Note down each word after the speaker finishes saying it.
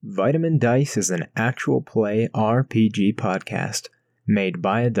Vitamin Dice is an actual play RPG podcast made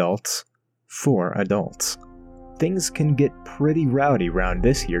by adults for adults. Things can get pretty rowdy round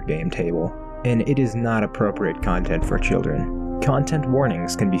this here game table, and it is not appropriate content for children. Content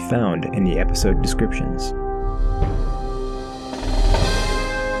warnings can be found in the episode descriptions.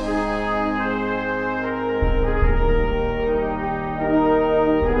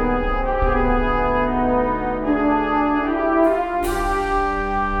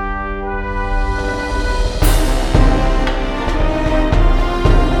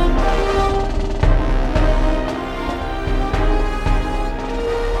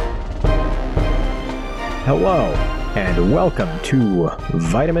 Hello, and welcome to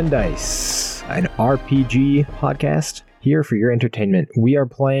Vitamin Dice, an RPG podcast. Here for your entertainment, we are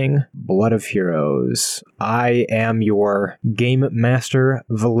playing Blood of Heroes. I am your Game Master,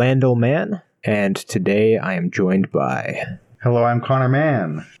 Valandal Man, and today I am joined by... Hello, I'm Connor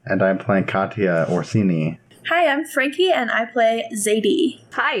Mann, and I'm playing Katya Orsini. Hi, I'm Frankie, and I play Zadie.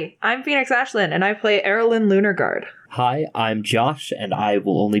 Hi, I'm Phoenix Ashlyn, and I play Erilyn Lunarguard. Hi, I'm Josh, and I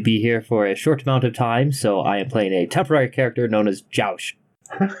will only be here for a short amount of time, so I am playing a temporary character known as Joush.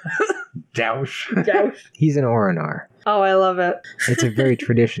 Joush. He's an Orinar. Oh, I love it. It's a very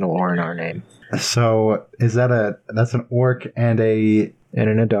traditional Orinar name. So, that's an orc and And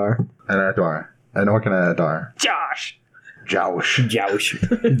an Adar. an Adar. An orc and an Adar. Josh! Joush. Joush.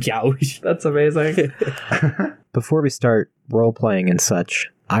 Joush. That's amazing. Before we start role-playing and such,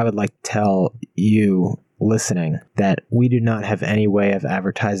 I would like to tell you listening that we do not have any way of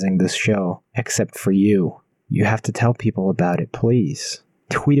advertising this show except for you. You have to tell people about it, please.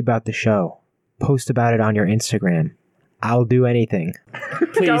 Tweet about the show. Post about it on your Instagram. I'll do anything.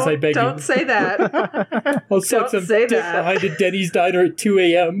 Please, I beg you. Don't say that. I'll suck some say dick that. behind a Denny's diner at 2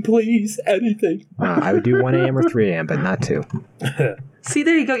 a.m., please. Anything. I would do 1 a.m. or 3 a.m., but not 2. See,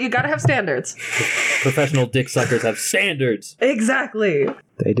 there you go. You gotta have standards. Professional dick suckers have standards. Exactly.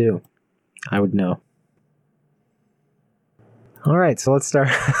 They do. I would know. All right, so let's start.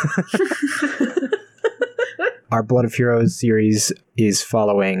 Our Blood of Heroes series is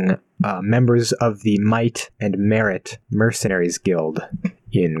following members of the Might and Merit Mercenaries Guild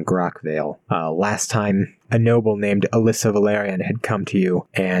in Grockvale. Last time, a noble named Alyssa Valerian had come to you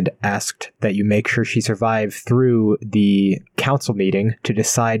and asked that you make sure she survived through the council meeting to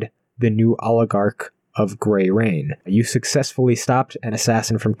decide the new oligarch of Grey Rain. You successfully stopped an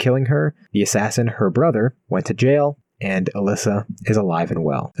assassin from killing her. The assassin, her brother, went to jail, and Alyssa is alive and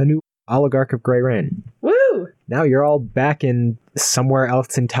well. A new oligarch of Grey Rain. Woo! Now you're all back in somewhere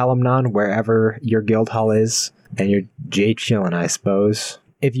else in Talamnon, wherever your guild hall is, and you're chilling, I suppose.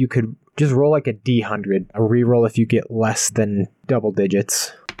 If you could just roll like a D100, a reroll if you get less than double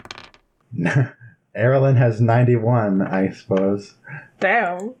digits. Erilyn has 91, I suppose.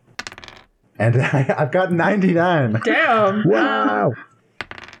 Damn. And I've got 99. Damn. Wow!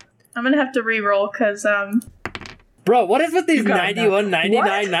 I'm gonna have to re-roll, because, Bro, what is with these You got 91,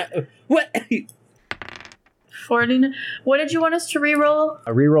 99... What? 49. What did you want us to re-roll?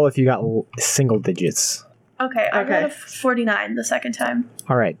 A reroll if you got single digits. Okay, I got Okay. a 49 the second time.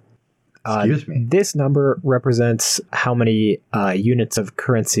 All right. Excuse me. This number represents how many units of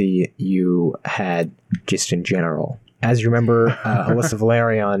currency you had just in general. As you remember, Alyssa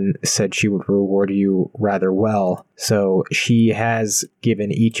Valerian said she would reward you rather well, so she has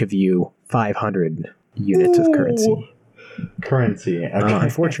given each of you 500 units of currency. Currency. Okay.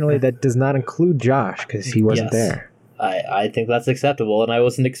 Unfortunately, that does not include Josh, because he wasn't Yes. there. I think that's acceptable, and I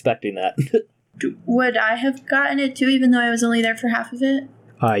wasn't expecting that. Would I have gotten it too, even though I was only there for half of it?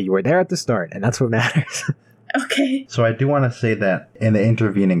 You were there at the start, and that's what matters. Okay. So I do want to say that in the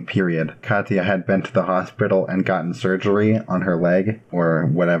intervening period, Katya had been to the hospital and gotten surgery on her leg, or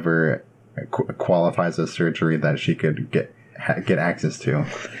whatever qualifies as surgery that she could get access to.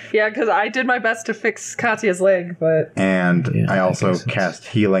 Yeah, because I did my best to fix Katya's leg, but... And Yeah, I that also makes sense. cast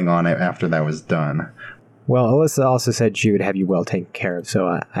healing on it after that was done. Well, Alyssa also said she would have you well taken care of,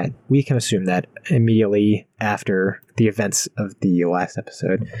 so we can assume that immediately after the events of the last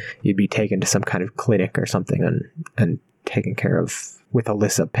episode, you'd be taken to some kind of clinic or something and taken care of with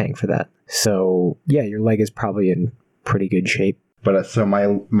Alyssa paying for that. So, yeah, your leg is probably in pretty good shape. But so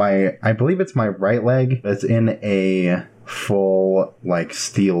my I believe it's my right leg that's in a full like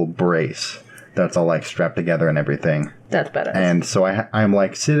steel brace that's all like strapped together and everything. That's better. And so I'm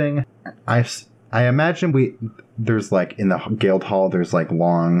like sitting. I imagine there's like in the guild hall there's like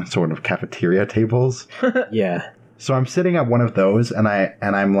long sort of cafeteria tables. Yeah. So I'm sitting at one of those, and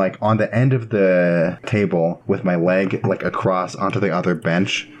I'm like on the end of the table with my leg like across onto the other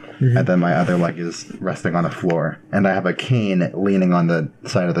bench, and then my other leg is resting on the floor, and I have a cane leaning on the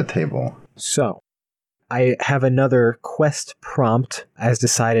side of the table. So, I have another quest prompt as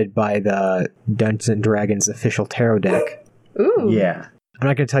decided by the Dungeons & Dragons official tarot deck. Ooh. Yeah. I'm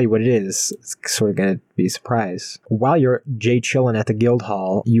not going to tell you what it is. It's sort of going to be a surprise. While you're chilling at the guild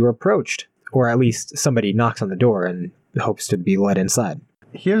hall, you're approached. Or at least somebody knocks on the door and hopes to be let inside.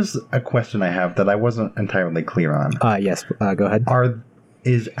 Here's a question I have that I wasn't entirely clear on. Yes, go ahead.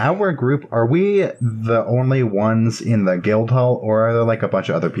 Is our group, are we the only ones in the guild hall, or are there like a bunch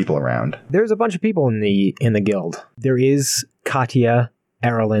of other people around? There's a bunch of people in the guild. There is Katya,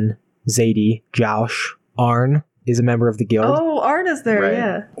 Erlin, Zadie, Josh, Arn is a member of the guild. Oh, Arn is there, Right.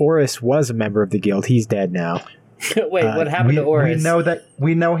 yeah. Oris was a member of the guild. He's dead now. Wait, what happened to Oris? We know that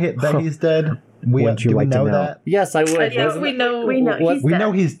that he's dead. Wouldn't you do we like to know know? that? Yes, I would. Yes, Wasn't we it- know. what-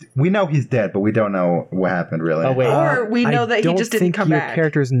 We know he's dead, but we don't know what happened really. Oh, wait. Or we know that he don't just didn't think come your back.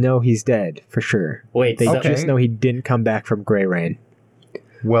 characters know he's dead, for sure. Wait, They so Okay. just know he didn't come back from Grey Rain.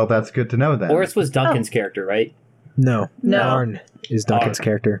 Well, that's good to know then. Oris was Duncan's character, right? No. No. Arn is Duncan's Arn.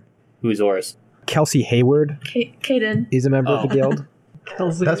 character. Who's Oris? Kelsey Hayward Caden. is a member of the guild.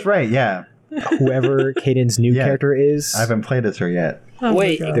 That's right. Yeah, Whoever Caden's new Yeah. character is. I haven't played as her yet. Oh my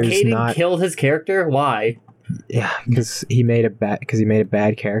Wait, God. There's Caden not- killed his character? Why? Yeah, because he made a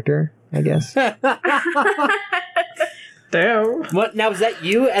bad character, I guess. Damn. What now? Is that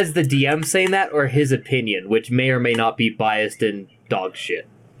you as the DM saying that, or his opinion, which may or may not be biased and dog shit?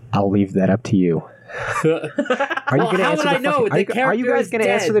 I'll leave that up to you. Are you Well, gonna how answer would I the know? fucking- The are you character guys is going to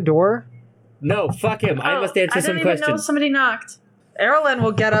answer dead. the door? No, fuck him. I must answer I some didn't even know questions. somebody knocked. Erlen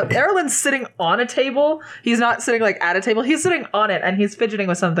will get up. Erlen's sitting on a table. He's not sitting like at a table. He's sitting on it and he's fidgeting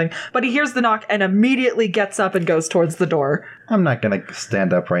with something. But he hears the knock and immediately gets up and goes towards the door. I'm not gonna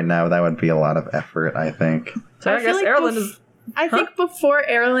stand up right now. That would be a lot of effort, I think. So I, feel guess like Erlen is. I think before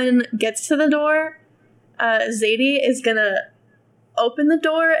Erlen gets to the door, Zadie is gonna open the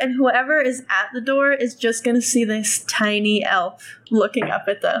door, and whoever is at the door is just gonna see this tiny elf looking up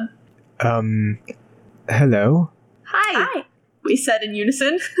at them. Hello? Hi. We said in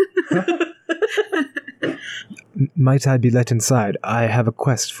unison. Might I be let inside? I have a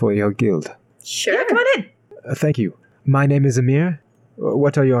quest for your guild. Sure. Yeah, come on in. Thank you. My name is Amir.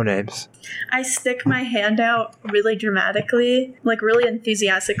 What are your names? I stick my hand out really dramatically, like really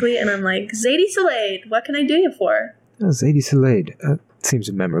enthusiastically, and I'm like, Zadie Salade, what can I do you for? Oh, Zadie Salade. Seems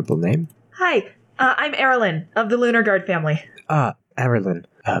a memorable name. Hi, I'm Erlen of the Lunar Guard family. Arelyn.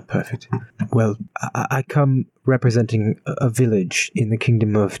 Perfect. Well, I come representing a village in the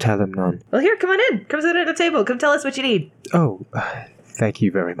kingdom of Talimnon. Well, here, come on in. Come sit at a table. Come tell us what you need. Oh, thank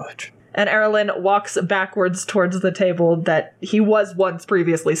you very much. And Erlen walks backwards towards the table that he was once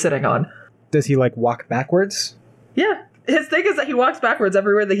previously sitting on. Does he, walk backwards? Yeah. His thing is that he walks backwards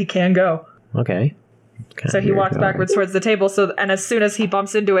everywhere that he can go. Okay. So he walks backwards towards the table, and as soon as he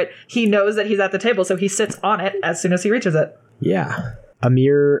bumps into it, he knows that he's at the table, so he sits on it as soon as he reaches it. Yeah.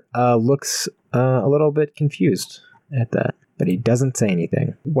 Amir looks a little bit confused at that, but he doesn't say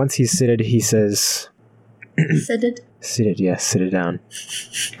anything. Once he's seated, he says, Seated. Seated, yes, sit it down.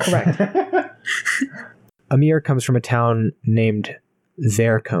 Correct. Amir comes from a town named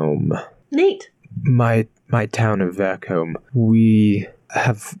Vercombe. Neat. My town of Vercombe. We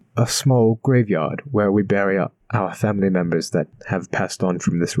have a small graveyard where we bury our family members that have passed on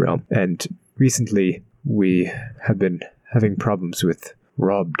from this realm. And recently, we have been having problems with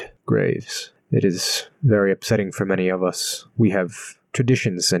robbed graves. It is very upsetting for many of us. We have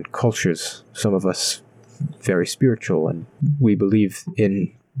traditions and cultures, some of us very spiritual, and we believe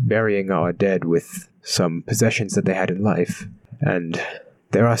in burying our dead with some possessions that they had in life. And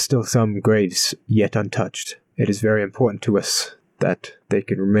there are still some graves yet untouched. It is very important to us that they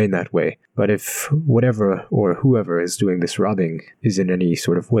can remain that way. But if whatever or whoever is doing this robbing is in any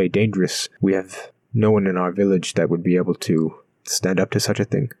sort of way dangerous, we have no one in our village that would be able to stand up to such a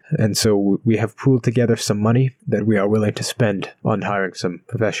thing. And so we have pooled together some money that we are willing to spend on hiring some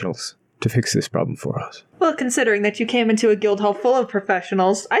professionals to fix this problem for us. Well, considering that you came into a guild hall full of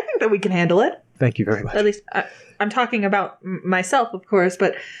professionals, I think that we can handle it. Thank you very much. At least, I'm talking about myself, of course,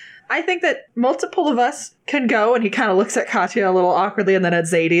 but I think that multiple of us can go, and he kind of looks at Katya a little awkwardly and then at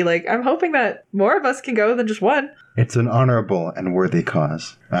Zadie. I'm hoping that more of us can go than just one. It's an honorable and worthy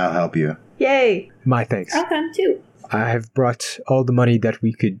cause. I'll help you. Yay. My thanks. I'll come too. I have brought all the money that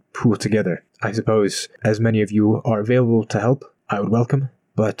we could pool together. I suppose as many of you are available to help, I would welcome,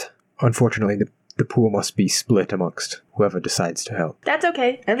 but unfortunately the pool must be split amongst whoever decides to help. That's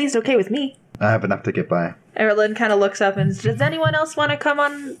okay. At least okay with me. I have enough to get by. Erlen kind of looks up and says, does anyone else want to come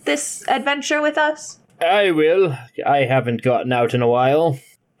on this adventure with us? I will. I haven't gotten out in a while.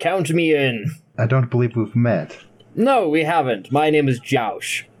 Count me in. I don't believe we've met. No, we haven't. My name is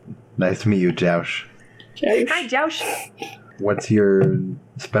Joush. Nice to meet you, Joush. Hi, Joush. What's your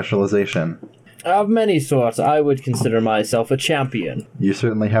specialization? Of many sorts, I would consider myself a champion. You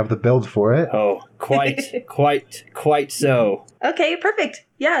certainly have the build for it. Oh, quite so. Okay, perfect.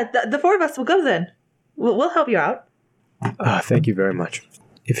 Yeah, the four of us will go then. We'll help you out. Thank you very much.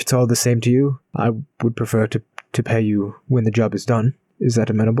 If it's all the same to you, I would prefer to pay you when the job is done. Is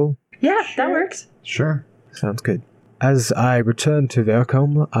that amenable? Yeah, that works. Sure. Sounds good. As I return to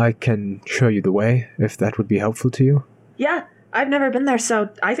Vercombe, I can show you the way, if that would be helpful to you. Yeah, I've never been there, so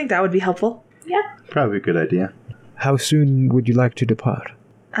I think that would be helpful. Yeah. Probably a good idea. How soon would you like to depart?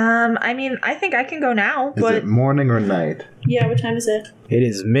 I mean, I think I can go now, Is but it morning or night? Yeah, what time is it? It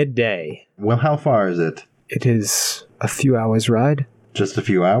is midday. Well, how far is it? It is a few hours' ride. Just a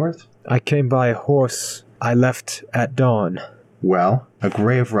few hours? I came by a horse. I left at dawn. Well, a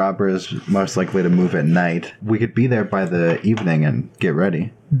grave robber is most likely to move at night. We could be there by the evening and get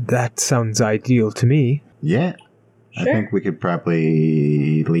ready. That sounds ideal to me. Yeah. I Sure. think we could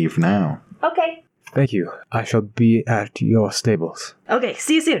probably leave now. okay. Thank you. I shall be at your stables. Okay,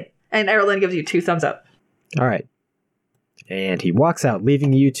 see you soon. And Erlen gives you 2 thumbs up. All right. And he walks out,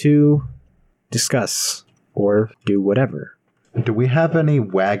 leaving you to discuss or do whatever. Do we have any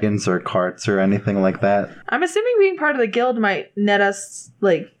wagons or carts or anything like that? I'm assuming being part of the guild might net us,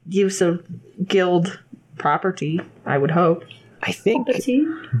 like, use of guild property, I would hope. I think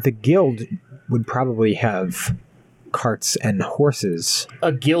the guild would probably have carts and horses.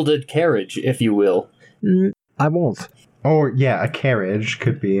 A gilded carriage, if you will. I won't. Or, yeah, a carriage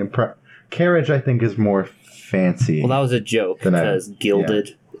could be. Carriage, I think, is more fancy. Well, that was a joke, Then because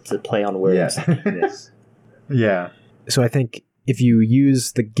gilded, it's a play on words. Yeah. Yes. Yeah. So I think if you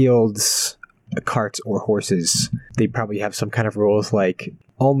use the guild's carts or horses, they probably have some kind of rules like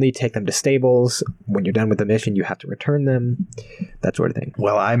only take them to stables. When you're done with the mission, you have to return them. That sort of thing.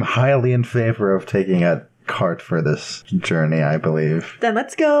 Well, I'm highly in favor of taking a cart for this journey, I believe. Then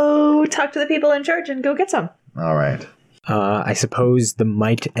let's go talk to the people in charge and go get some. All right. I suppose the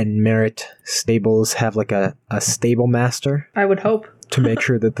Might and Merit stables have like a stable master I would hope. to make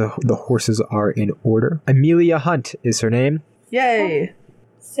sure that the horses are in order. Amelia Hunt is her name. Yay.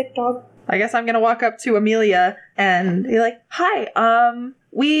 Sick dog. I guess I'm gonna walk up to Amelia and be like, hi,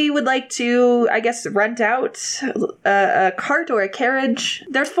 we would like to, I guess, rent out a cart or a carriage.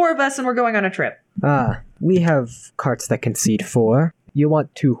 There's 4 of us and we're going on a trip. We have carts that can seat 4. You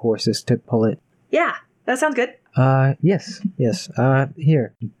want 2 horses to pull it? Yeah, that sounds good. Yes.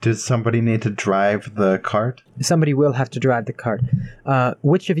 Here. Does somebody need to drive the cart? Somebody will have to drive the cart.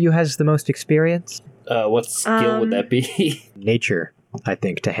 Which of you has the most experience? What skill would that be? Nature, I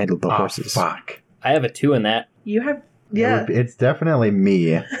think, to handle the horses. Fuck. I have a 2 in that. You have, yeah. It's definitely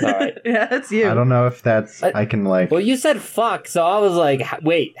me. All right. Yeah, that's you. I don't know if that's... I can, like... Well, you said fuck, so I was like,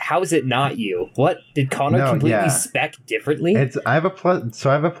 wait, how is it not you? What? Did Connor No, completely yeah. spec differently? I have a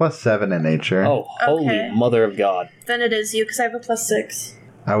 +7 in nature. Oh, holy Okay. mother of God. Then it is you, because I have a +6.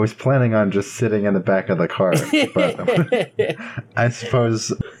 I was planning on just sitting in the back of the car, but I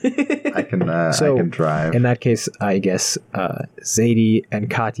suppose I can drive. In that case, I guess Zadie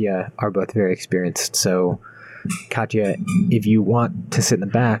and Katya are both very experienced. So, Katya, if you want to sit in the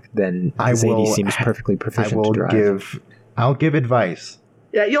back, then Zadie seems perfectly proficient to drive. I'll give advice.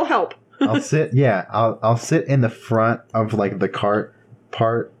 Yeah, you'll help. I'll sit. Yeah, I'll sit in the front of like the cart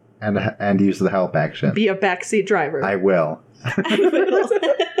part and use the help action. Be a backseat driver. I will.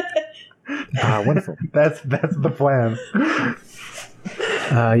 Wonderful. That's the plan.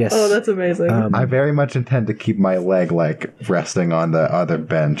 Yes. Oh, that's amazing. I very much intend to keep my leg like resting on the other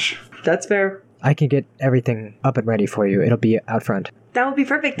bench. That's fair. I can get everything up and ready for you. It'll be out front. That would be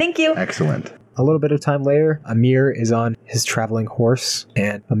perfect. Thank you. Excellent. A little bit of time later, Amir is on his traveling horse,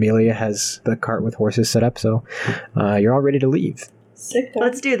 and Amelia has the cart with horses set up, so you're all ready to leave. Sick dog.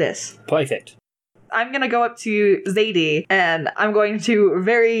 Let's do this. Perfect. I'm gonna go up to Zadie and I'm going to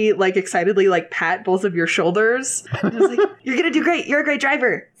very excitedly pat both of your shoulders. Just like, you're gonna do great. You're a great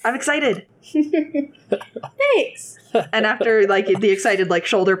driver. I'm excited. Thanks. And after the excited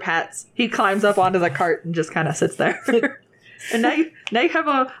shoulder pats, he climbs up onto the cart and just kind of sits there. And now you have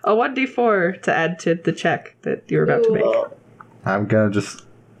a 1d4 to add to the check that you're about to make. I'm gonna just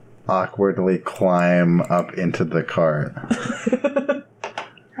awkwardly climb up into the cart.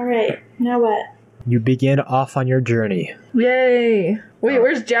 All right. Now what? You begin off on your journey. Yay! Wait,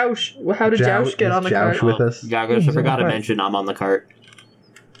 where's Joush? How did Joush get on the Joush cart? with us? Yeah, I guess I forgot to Right. mention I'm on the cart.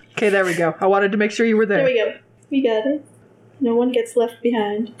 Okay, there we go. I wanted to make sure you were There there. we go. We got it. No one gets left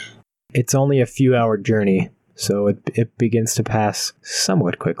behind. It's only a few hour journey, so it begins to pass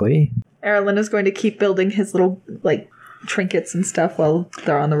somewhat quickly. Erlen is going to keep building his little, trinkets and stuff while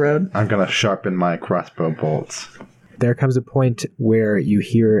they're on the road. I'm going to sharpen my crossbow bolts. There comes a point where you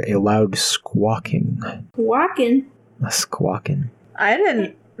hear a loud squawking. Walking. A squawking. I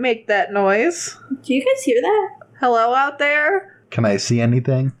didn't make that noise. Do you guys hear that? Hello out there? Can I see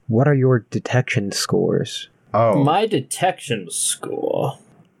anything? What are your detection scores? Oh, My detection score.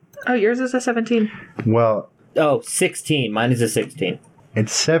 Oh, yours is a 17. well, Oh, 16. Mine is a 16.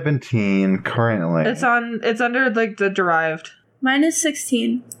 it's 17 currently. It's under, the derived. Mine is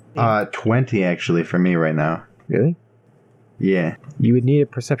 16. 20 actually for me right now. Really? Yeah. You would need a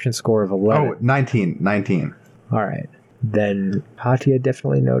perception score of 11. Oh, 19. All right. Then Katya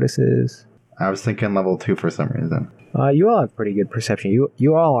definitely notices. I was thinking level 2 for some reason. You all have pretty good perception.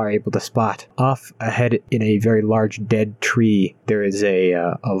 You all are able to spot off ahead in a very large dead tree. There is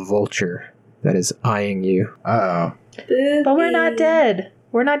a vulture that is eyeing you. Uh-oh. But we're not dead.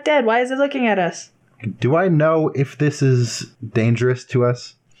 We're not dead. Why is it looking at us? Do I know if this is dangerous to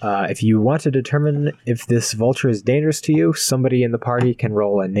us? If you want to determine if this vulture is dangerous to you, somebody in the party can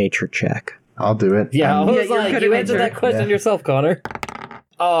roll a nature check. I'll do it. Yeah, I was Yeah, you're like, good you at answered nature. that question Yeah. yourself, Connor.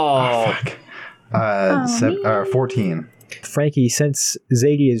 Oh. Fuck. man. 14. Frankie, since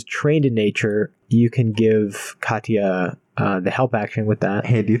Zadie is trained in nature, you can give Katya the help action with that.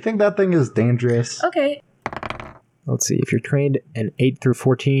 Hey, do you think that thing is dangerous? Okay. Let's see. If you're trained in 8 through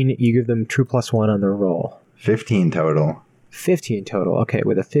 14, you give them true plus 1 on their roll. 15 total. 15 total. Okay,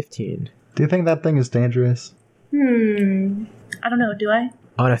 with a 15. Do you think that thing is dangerous? I don't know, do I?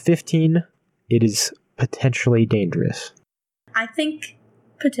 On a 15, it is potentially dangerous. I think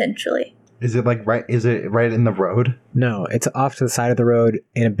potentially. Is it right in the road? No, it's off to the side of the road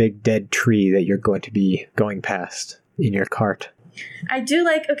in a big dead tree that you're going to be going past in your cart. I do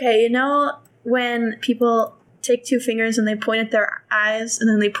okay, when people take two fingers and they point at their eyes and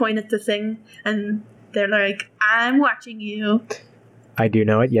then they point at the thing and they're like, I'm watching you. I do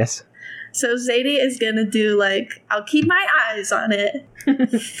know it, yes. So Zadie is gonna do I'll keep my eyes on it.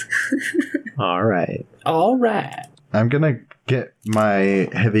 All right. All right. I'm gonna get my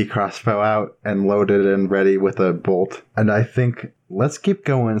heavy crossbow out and load it and ready with a bolt. And I think let's keep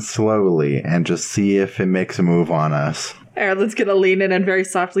going slowly and just see if it makes a move on us. Erlen's gonna lean in and very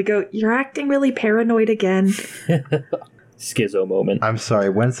softly go, "You're acting really paranoid again." Schizo moment. I'm sorry,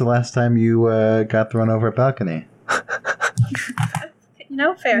 when's the last time you got thrown over a balcony?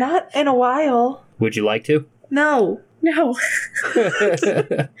 Fair. Not in a while. Would you like to? No. No.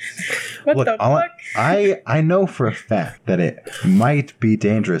 What Look, the fuck? I know for a fact that it might be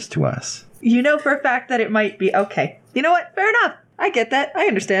dangerous to us. You know for a fact that it might be. Okay. You know what? Fair enough. I get that. I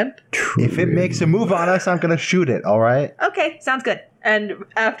understand. If it makes a move on us, I'm gonna shoot it, alright? Okay, sounds good. And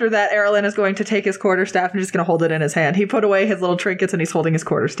after that, Erlen is going to take his quarterstaff and just going to hold it in his hand. He put away his little trinkets and he's holding his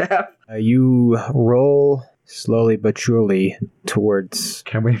quarterstaff. You roll slowly but surely towards...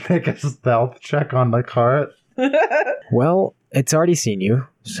 Can we make a stealth check on the cart? Well, it's already seen you,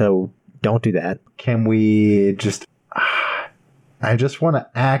 so don't do that. Can we just... I just want to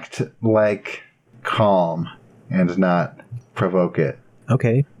act calm and not provoke it.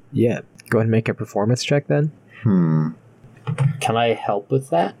 Okay, yeah. Go ahead and make a performance check then. Can I help with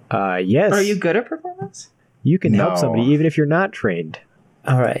that? Yes. Are you good at performance? You can help No. somebody even if you're not trained.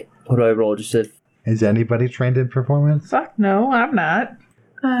 All right. What do I roll? Just a... Is anybody trained in performance? Fuck no, I'm not.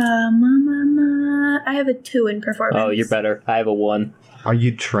 I have a 2 in performance. Oh, you're better. I have a 1. Are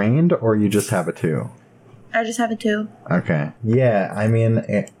you trained or you just have a 2? I just have a 2. Okay. Yeah, I mean,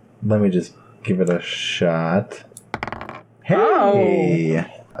 let me just give it a shot. Hey!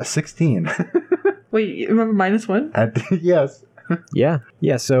 A 16. Wait, you remember -1? Yes.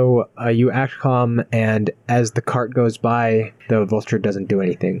 Yeah, so you act calm, and as the cart goes by, the vulture doesn't do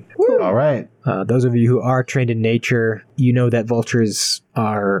anything. All right. Those of you who are trained in nature, you know that vultures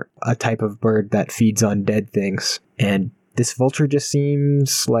are a type of bird that feeds on dead things. And this vulture just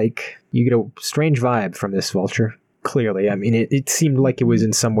seems like you get a strange vibe from this vulture. Clearly, I mean, it seemed like it was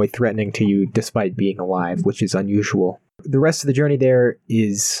in some way threatening to you despite being alive, which is unusual. The rest of the journey there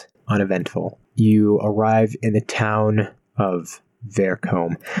is uneventful. You arrive in the town of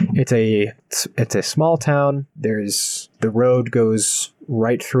Vercombe. It's a small town. The road goes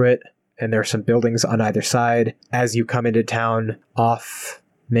right through it, and there are some buildings on either side. As you come into town, off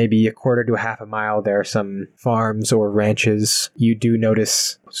maybe a quarter to a half a mile, there are some farms or ranches. You do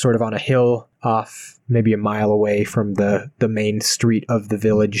notice, sort of on a hill off maybe a mile away from the main street of the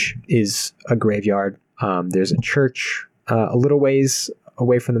village, is a graveyard. There's a church a little ways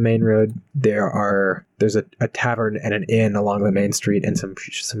away from the main road. There's a tavern and an inn along the main street and some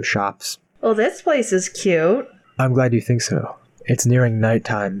shops. Well, this place is cute. I'm glad you think so. It's nearing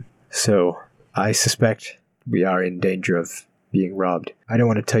nighttime, so I suspect we are in danger of being robbed. I don't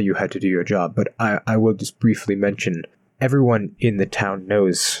want to tell you how to do your job, but I will just briefly mention everyone in the town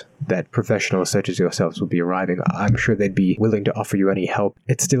knows that professionals such as yourselves will be arriving. I'm sure they'd be willing to offer you any help.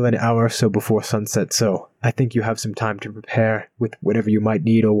 It's still an hour or so before sunset, so I think you have some time to prepare with whatever you might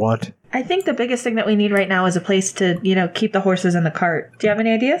need or want. I think the biggest thing that we need right now is a place to, keep the horses in the cart. Do you have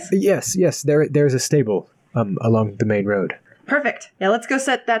any ideas? Yes, there's a stable along the main road. Perfect. Yeah, let's go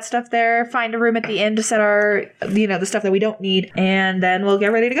set that stuff there, find a room at the inn to set our, the stuff that we don't need, and then we'll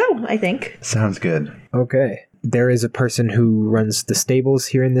get ready to go, I think. Sounds good. Okay. There is a person who runs the stables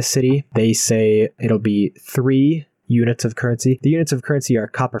here in this city. They say it'll be 3 units of currency. The units of currency are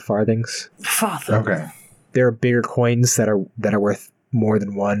copper farthings. Father. Okay. There are bigger coins that are worth more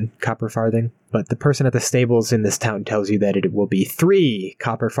than 1 copper farthing. But the person at the stables in this town tells you that it will be 3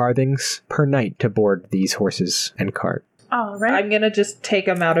 copper farthings per night to board these horses and cart. All right. I'm gonna just take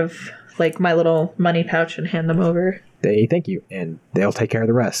them out of, my little money pouch and hand them over. They thank you, and they'll take care of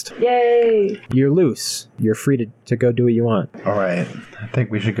the rest. Yay! You're loose. You're free to go do what you want. All right. I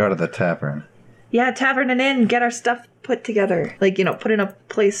think we should go to the tavern. Yeah, tavern and inn, get our stuff put together. Put in a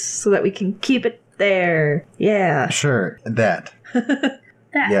place so that we can keep it there. Yeah. Sure. That.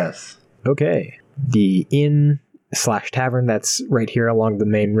 Yes. Okay. The inn/tavern that's right here along the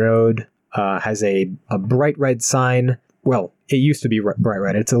main road has a bright red sign. Well, it used to be bright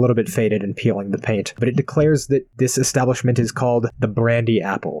red. It's a little bit faded and peeling the paint, but it declares that this establishment is called the Brandy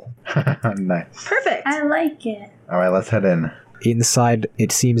Apple. Nice. Perfect. I like it. All right, let's head in. Inside,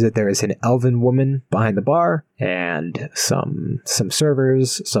 it seems that there is an elven woman behind the bar and some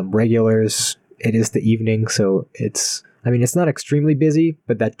servers, some regulars. It is the evening, so it's not extremely busy,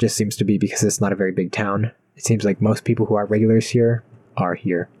 but that just seems to be because it's not a very big town. It seems like most people who are regulars here are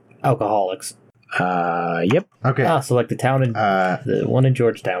here. Alcoholics. Yep. Okay. So like the town in the one in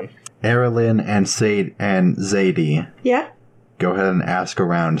Georgetown. Erilyn and Zadie, Yeah? go ahead and ask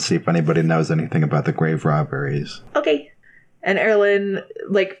around, see if anybody knows anything about the grave robberies. Okay. And Erlyn,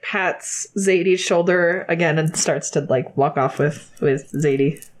 pats Zadie's shoulder again and starts to, walk off with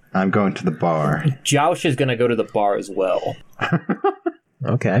Zadie. I'm going to the bar. Josh is gonna go to the bar as well.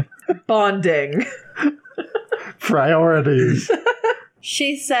 Okay. Bonding. Priorities.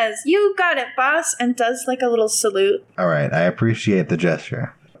 She says, "You got it, boss," and does a little salute. All right, I appreciate the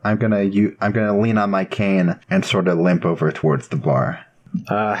gesture. I'm gonna lean on my cane and sort of limp over towards the bar.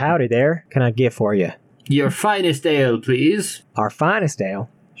 Howdy there. Can I get for you? Your finest ale, please. Our finest ale.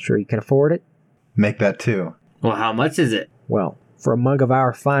 Sure you can afford it? Make that 2. Well, how much is it? Well, for a mug of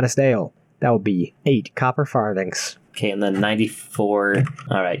our finest ale, that would be 8 copper farthings. Okay, and then 94.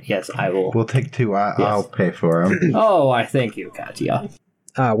 All right, yes, I will. We'll take 2. I'll pay for them. Oh, I thank you, Katya.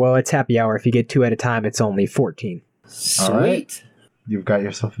 Well, it's happy hour. If you get 2 at a time, it's only 14. Sweet. All right. You've got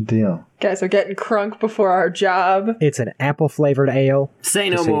yourself a deal. Guys are getting crunk before our job. It's an apple-flavored ale. Say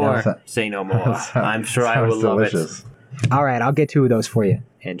no Just so you know, more. Say no more. I'm sure I will love it. All right, I'll get 2 of those for you.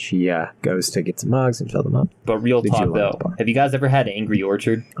 And she goes to get some mugs and fill them up. But real Leaves you talk, alone at though. the bar. Have you guys ever had Angry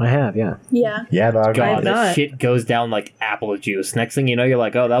Orchard? I have, yeah. Yeah. Yeah, dog. I have God, not. that shit goes down like apple juice. Next thing you know, you're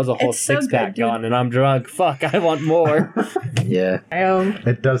like, oh, that was a whole It's so 6-pack good, dude. gone, and I'm drunk. Fuck, I want more. Yeah.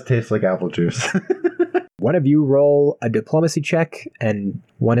 It does taste like apple juice. One of you roll a diplomacy check, and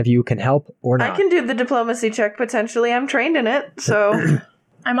one of you can help or not. I can do the diplomacy check potentially. I'm trained in it, so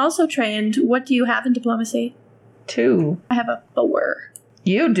I'm also trained. What do you have in diplomacy? 2. I have a 4.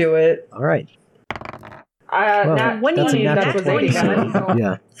 You do it. All right. Nat that's a 20. natural That's what 20, Zadie got. so,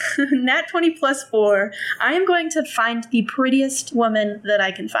 yeah. Nat 20 plus 4. I am going to find the prettiest woman that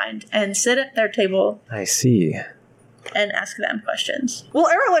I can find and sit at their table I see. and ask them questions. Well,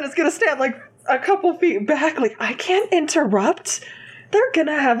 Erilyn is going to stand a couple feet back, I can't interrupt. They're going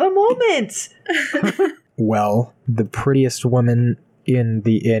to have a moment. Well, the prettiest woman in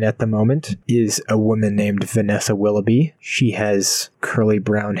the inn at the moment is a woman named Vanessa Willoughby. She has curly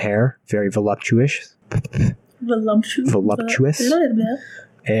brown hair, very voluptuous. Voluptuous.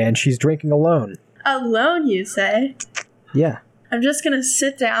 And she's drinking alone. Alone, you say? Yeah. I'm just gonna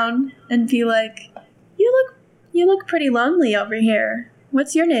sit down and be like, you look pretty lonely over here.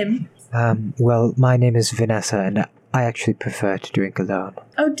 What's your name? Well, my name is Vanessa, and I actually prefer to drink alone.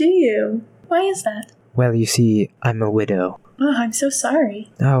 Oh, do you? Why is that? Well, you see, I'm a widow. Oh, I'm so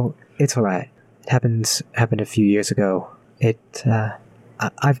sorry. Oh, it's alright. It happened a few years ago.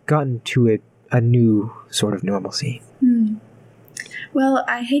 I've gotten to a new sort of normalcy. Well,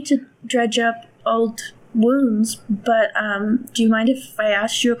 I hate to dredge up old wounds, but do you mind if I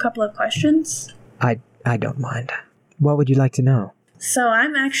asked you a couple of questions? I don't mind. What would you like to know? So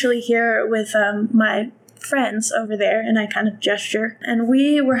I'm actually here with my friends over there, and I kind of gesture, and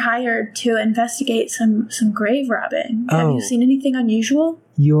we were hired to investigate some grave robbing. Have Oh. you seen anything unusual?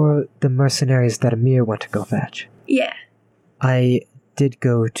 You're the mercenaries that Amir went to go fetch. Yeah. I did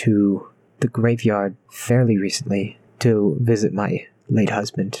go to the graveyard fairly recently to visit my late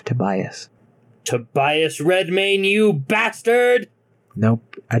husband, Tobias. Tobias Redmayne, you bastard!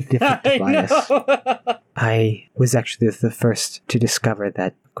 Nope, a different Tobias. I know. I was actually the first to discover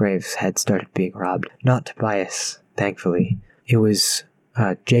that graves had started being robbed. Not Tobias, thankfully. It was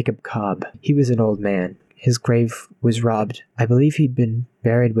Jacob Cobb. He was an old man. His grave was robbed. I believe he'd been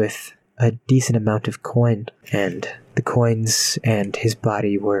buried with a decent amount of coin, and the coins and his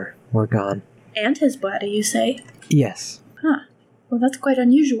body were gone. And his body, you say? Yes. Huh. Well, that's quite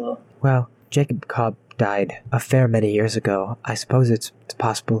unusual. Well, Jacob Cobb died a fair many years ago. I suppose it's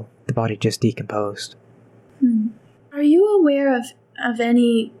possible the body just decomposed. Are you aware of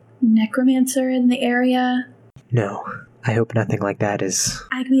any necromancer in the area? No, I hope nothing like that is...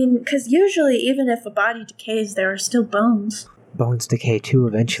 I mean, because usually even if a body decays, there are still bones. Bones decay too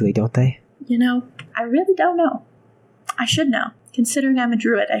eventually, don't they? You know, I really don't know. I should know. Considering I'm a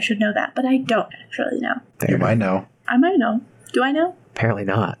druid, I should know that, but I don't actually know. You might know. I might know. Do I know? Apparently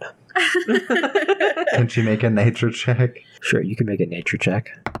not. Can she make a nature check? Sure, you can make a nature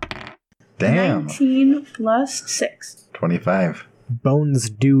check. Damn. 19 plus 6. 25. Bones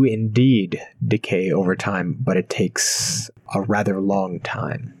do indeed decay over time, but it takes a rather long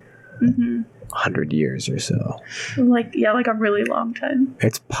time. 100 years or so. Like a really long time.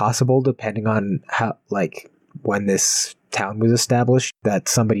 It's possible, depending on how, when this town was established, that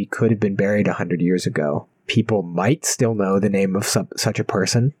somebody could have been buried 100 years ago. People might still know the name of such a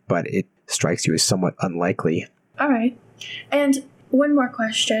person, but it strikes you as somewhat unlikely. All right. And one more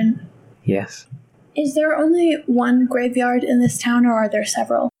question. Yes. Is there only one graveyard in this town, or are there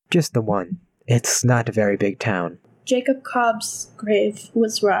several? Just the one. It's not a very big town. Jacob Cobb's grave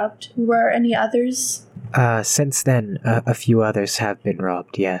was robbed. Were any others? Since then, a few others have been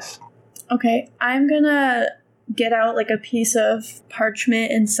robbed, yes. Okay, I'm gonna get out a piece of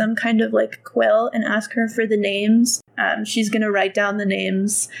parchment and some kind of quill and ask her for the names. She's gonna write down the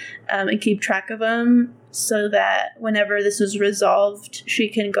names and keep track of them so that whenever this is resolved, she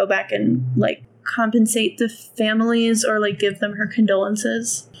can go back and compensate the families or give them her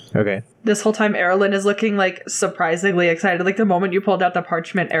condolences. Okay. This whole time, Erlen is looking surprisingly excited. The moment you pulled out the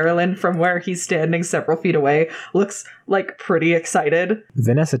parchment, Erlen, from where he's standing several feet away, looks pretty excited.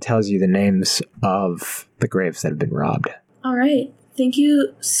 Vanessa tells you the names of the graves that have been robbed. All right. Thank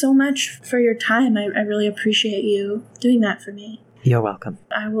you so much for your time. I really appreciate you doing that for me. You're welcome.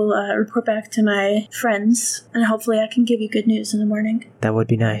 I will report back to my friends, and hopefully I can give you good news in the morning. That would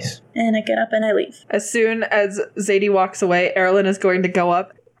be nice. And I get up and I leave. As soon as Zadie walks away, Erlen is going to go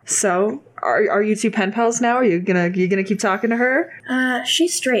up. So, are you two pen pals now? Are you gonna keep talking to her?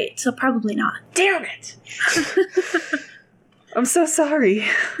 She's straight, so probably not. Damn it! I'm so sorry.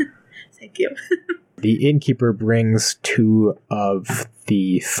 Thank you. The innkeeper brings 2 of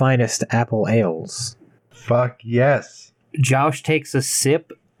the finest apple ales. Fuck yes. Josh takes a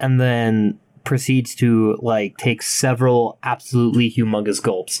sip and then proceeds to take several absolutely humongous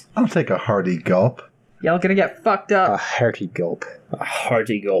gulps. I'll take a hearty gulp. Y'all gonna get fucked A up. hearty gulp. A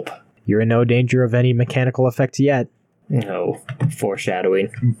hearty gulp. You're in no danger of any mechanical effects yet. No,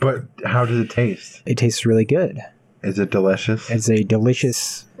 foreshadowing. But how does it taste? It tastes really good. Is it delicious? It's a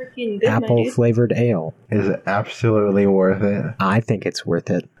delicious Freaking good, apple-flavored ale. Is it absolutely worth it? I think it's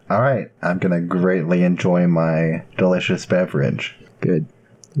worth it. All right, I'm gonna greatly enjoy my delicious beverage. Good.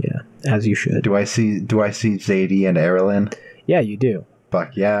 Yeah, as you should. Do I see Zadie and Erlen? Yeah, you do.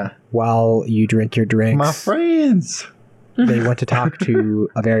 Fuck yeah. While you drink your drinks, My friends! they went to talk to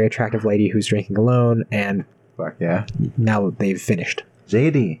a very attractive lady who's drinking alone, and Fuck yeah. now they've finished.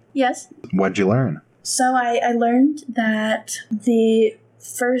 Zadie, Yes. what'd you learn? So I learned that the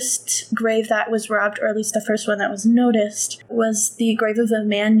first grave that was robbed, or at least the first one that was noticed, was the grave of a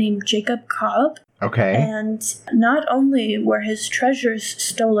man named Jacob Cobb. Okay. And not only were his treasures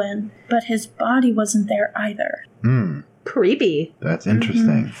stolen, but his body wasn't there either. Creepy. That's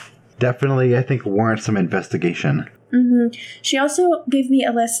interesting. Definitely, I think, warrants some investigation. She also gave me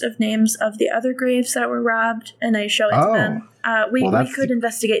a list of names of the other graves that were robbed, and I show it to them. We could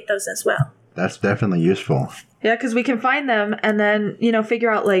investigate those as well. That's definitely useful. Yeah, because we can find them and then, figure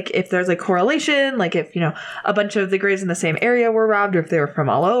out, if there's a correlation, if, a bunch of the graves in the same area were robbed, or if they were from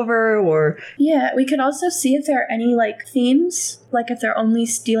all over, or... Yeah, we could also see if there are any, themes, if they're only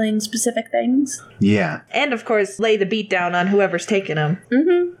stealing specific things. Yeah. And, of course, lay the beat down on whoever's taking them.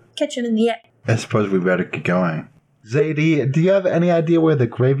 Catch him in the act. I suppose we better get going. Zadie, do you have any idea where the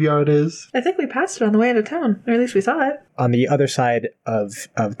graveyard is? I think we passed it on the way into town, or at least we saw it. On the other side of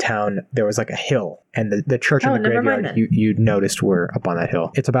town, there was like a hill, and the church and the never mind graveyard you noticed were up on that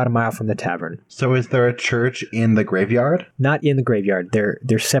hill. It's about a mile from the tavern. So is there a church in the graveyard? Not in the graveyard.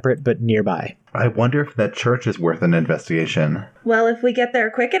 They're separate but nearby. I wonder if that church is worth an investigation. Well, if we get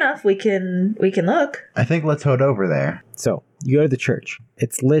there quick enough, we can look. I think let's head over there. So you go to the church.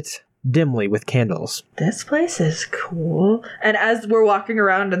 It's lit dimly with candles. This place is cool. And as we're walking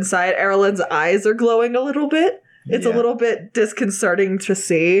around inside, Erlen's eyes are glowing a little bit. It's a little bit disconcerting to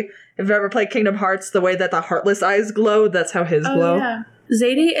see. If you've ever played Kingdom Hearts, the way that the Heartless eyes glow, that's how his glow. Yeah.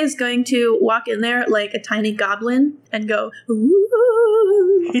 Zadie is going to walk in there like a tiny goblin and go,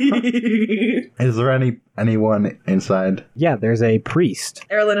 ooh. Is there anyone inside? Yeah, there's a priest.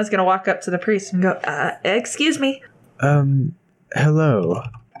 Erlen is going to walk up to the priest and go, excuse me. Hello.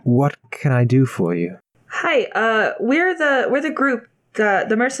 What can I do for you? Hi, we're the group,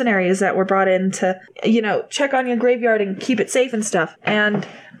 the mercenaries that were brought in to, check on your graveyard and keep it safe and stuff. And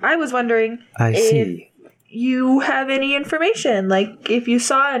I was wondering if you have any information, like if you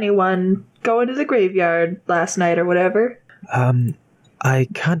saw anyone go into the graveyard last night or whatever. I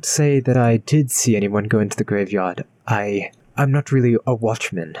can't say that I did see anyone go into the graveyard. I'm not really a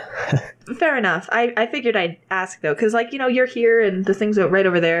watchman. Fair enough. I figured I'd ask, though, because, you're here and the thing's right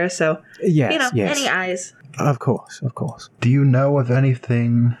over there, so, yes. Any eyes. Of course. Do you know of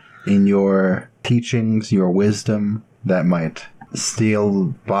anything in your teachings, your wisdom, that might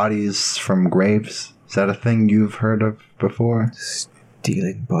steal bodies from graves? Is that a thing you've heard of before?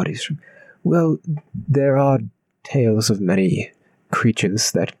 Stealing bodies from... Well, there are tales of many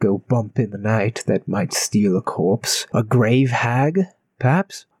creatures that go bump in the night that might steal a corpse. A grave hag,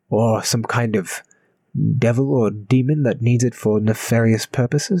 perhaps? Or some kind of devil or demon that needs it for nefarious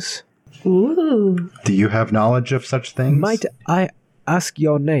purposes? Ooh. Do you have knowledge of such things? Might I ask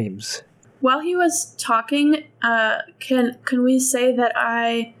your names? While he was talking, can we say that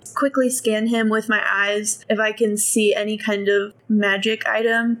I quickly scan him with my eyes if I can see any kind of magic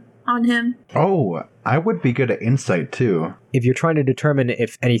item on him? Oh, I would be good at insight, too. If you're trying to determine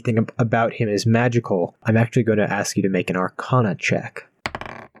if anything about him is magical, I'm actually going to ask you to make an Arcana check.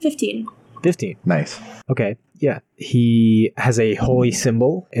 15. 15. Nice. Okay, yeah. He has a holy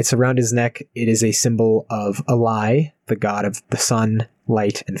symbol. It's around his neck. It is a symbol of Alai, the god of the sun,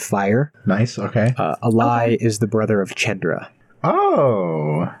 light, and fire. Nice, okay. Alai is the brother of Chandra.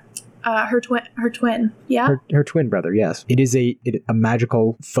 Oh! Her twin, yeah? Her twin brother, yes. It is a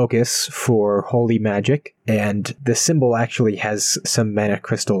magical focus for holy magic, and the symbol actually has some mana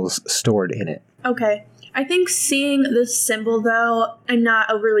crystals stored in it. Okay. I think seeing this symbol, though, I'm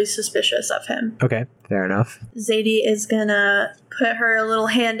not overly suspicious of him. Okay, fair enough. Zadie is gonna put her little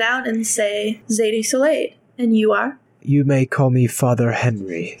hand out and say, Zadie Soleil. And you are? You may call me Father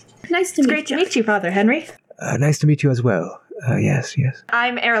Henry. Nice to meet you. Great to meet you, Father Henry. Nice to meet you as well. Yes.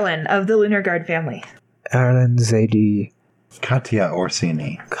 I'm Erlen of the Lunar Guard family. Erlen, Zadie, Katya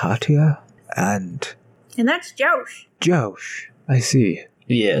Orsini. Katya, and that's Josh. Josh. I see.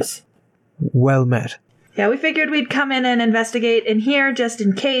 Yes. Well met. Yeah, we figured we'd come in and investigate in here just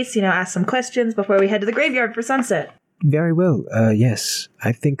in case, ask some questions before we head to the graveyard for sunset. Very well. Yes.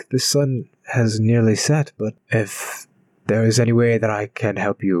 I think the sun has nearly set, but if there is any way that I can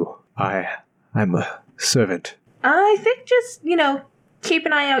help you, I'm a servant. I think just, keep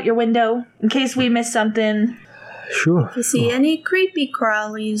an eye out your window in case we miss something. Sure. If you see any creepy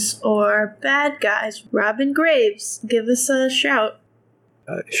crawlies or bad guys robbing graves, give us a shout.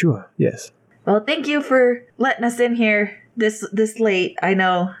 Sure, yes. Well, thank you for letting us in here this late. I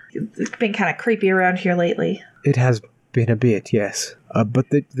know it's been kind of creepy around here lately. It has been a bit, yes. But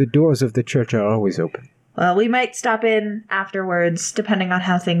the doors of the church are always open. Well, we might stop in afterwards, depending on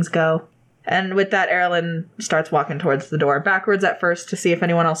how things go. And with that, Erlen starts walking towards the door, backwards at first to see if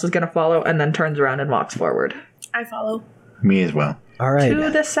anyone else is going to follow, and then turns around and walks forward. I follow. Me as well. All right. To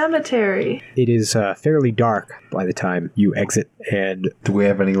the cemetery. It is fairly dark by the time you exit, and Do we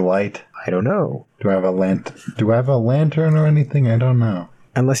have any light? I don't know. Do I have a lantern or anything? I don't know.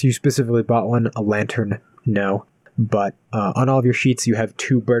 Unless you specifically bought one, a lantern, no. But on all of your sheets, you have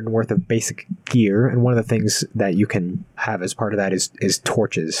 2 burden worth of basic gear, and one of the things that you can have as part of that is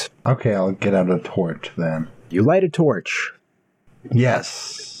torches. Okay, I'll get out a torch then. You light a torch.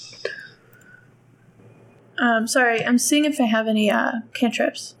 Yes. Sorry, I'm seeing if I have any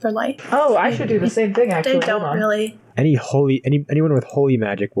cantrips for light. Oh, I should do the same thing, actually. They don't really. Anyone with holy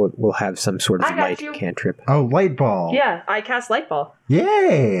magic will have some sort of I got light you. cantrip. Oh, light ball. Yeah, I cast Light Ball.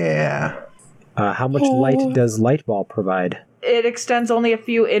 Yeah. How much light does light ball provide? It extends only a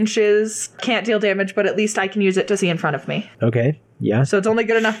few inches. Can't deal damage, but at least I can use it to see in front of me. Okay, yeah. So it's only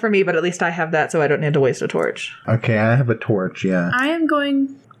good enough for me, but at least I have that so I don't need to waste a torch. Okay, I have a torch, yeah. I am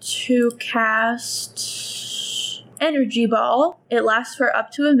going to cast Energy Ball. It lasts for up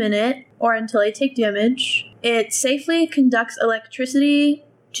to a minute or until I take damage. It safely conducts electricity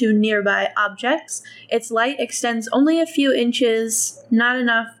to nearby objects. Its light extends only a few inches, not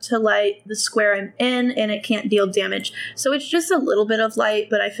enough to light the square I'm in, and it can't deal damage. So it's just a little bit of light,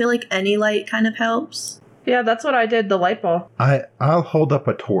 but I feel like any light kind of helps. Yeah, that's what I did, the light ball. I'll hold up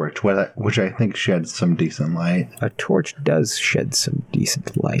a torch, which I think sheds some decent light. A torch does shed some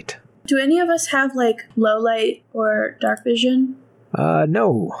decent light. Do any of us have, like, low light or dark vision?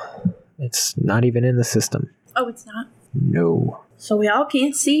 No. It's not even in the system. Oh, it's not? No. So we all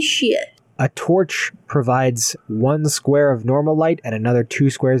can't see shit. A torch provides 1 square of normal light and another 2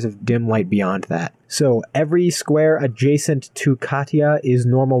 squares of dim light beyond that. So every square adjacent to Katya is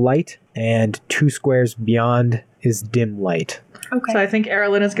normal light, and 2 squares beyond is dim light. Okay. So I think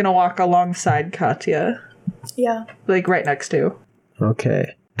Erilyn is going to walk alongside Katya. Yeah. Like right next to.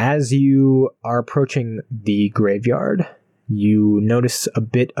 Okay. As you are approaching the graveyard, you notice a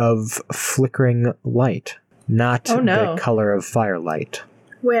bit of flickering light. Not the color of firelight.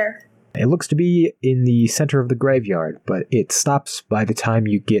 Where? It looks to be in the center of the graveyard, but it stops by the time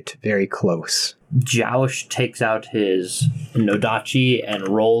you get very close. Josh takes out his Nodachi and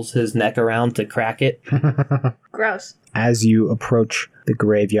rolls his neck around to crack it. Gross. As you approach the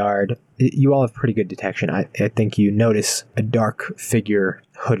graveyard, you all have pretty good detection. I think you notice a dark figure,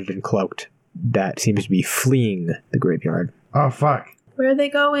 hooded and cloaked, that seems to be fleeing the graveyard. Oh, fuck. Where are they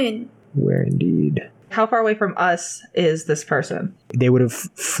going? Where indeed? How far away from us is this person? They would have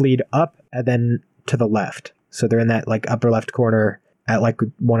fleed up and then to the left. So they're in that like upper left corner at like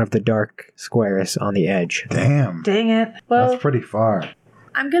one of the dark squares on the edge. Damn. Dang it. Well, That's pretty far.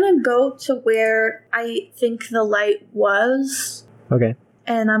 I'm gonna go to where I think the light was. Okay.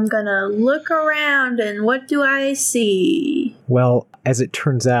 And I'm gonna look around, and what do I see? Well, as it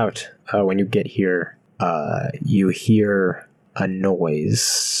turns out, when you get here, you hear a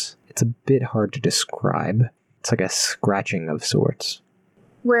noise. It's a bit hard to describe. It's like a scratching of sorts.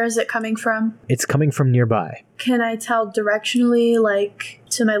 Where is it coming from? It's coming from nearby. Can I tell directionally, like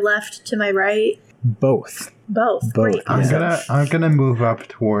to my left, to my right? Both. Both. Great. Yeah. I'm gonna move up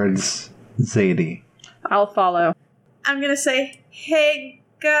towards Zadie. I'll follow. I'm gonna say, "Hey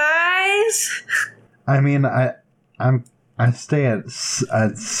guys." I mean, I stay at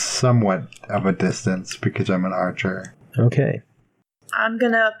somewhat of a distance because I'm an archer. Okay. I'm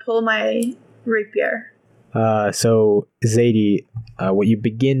gonna pull my rapier. So Zadie, what you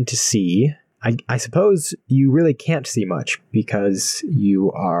begin to see, I suppose you really can't see much because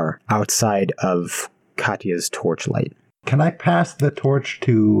you are outside of Katya's torchlight. Can I pass the torch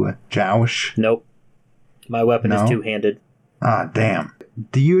to Josh? Nope. My weapon is No? two-handed. Ah, damn.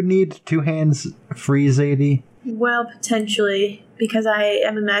 Do you need 2 hands free, Zadie? Well, potentially, because I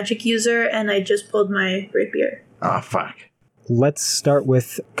am a magic user and I just pulled my rapier. Ah, fuck. Let's start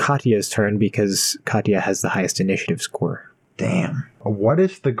with Katya's turn because Katya has the highest initiative score. Damn. What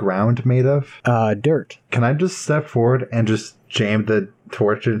is the ground made of? Dirt. Can I just step forward and just jam the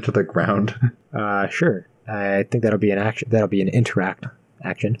torch into the ground? Sure. I think that'll be an action. That'll be an interact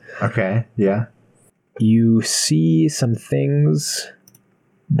action. Okay, yeah. You see some things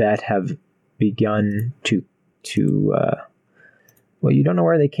that have begun to well, you don't know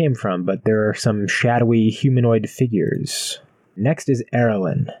where they came from, but there are some shadowy humanoid figures. Next is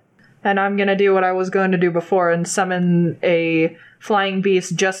Erilyn. And I'm gonna do what I was going to do before and summon a flying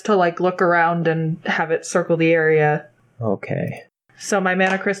beast just to like look around and have it circle the area. Okay. So my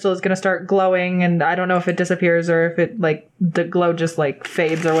mana crystal is gonna start glowing, and I don't know if it disappears or if it like the glow just like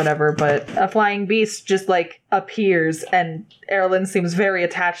fades or whatever, but a flying beast just like appears, and Erilyn seems very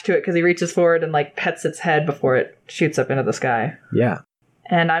attached to it because he reaches forward and like pets its head before it shoots up into the sky. Yeah.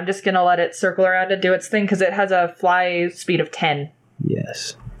 And I'm just gonna let it circle around and do its thing because it has a fly speed of 10.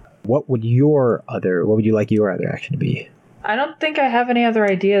 Yes. What would you like your other action to be? I don't think I have any other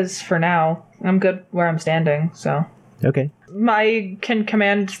ideas for now. I'm good where I'm standing, so. Okay. I can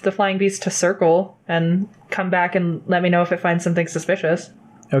command the flying beast to circle and come back and let me know if it finds something suspicious.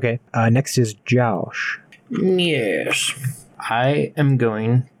 Okay. Next is Josh. Yes. I am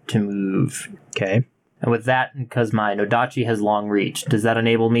going to move. Okay. And with that, because my Nodachi has long reach, does that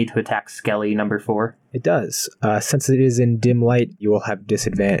enable me to attack Skelly number 4? It does. Since it is in dim light, you will have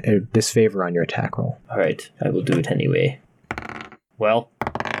disfavor on your attack roll. Alright, I will do it anyway. Well,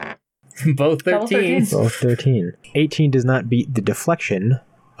 both 13s. Both 13. 18 does not beat the deflection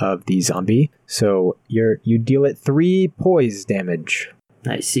of the zombie. So you deal it 3 poise damage.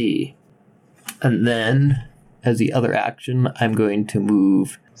 I see. And then, as the other action, I'm going to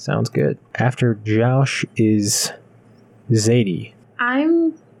move. Sounds good. After Josh is Zadie.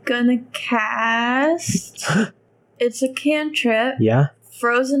 I'm gonna cast. It's a cantrip. Yeah?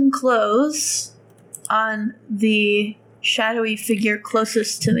 Frozen clothes on the shadowy figure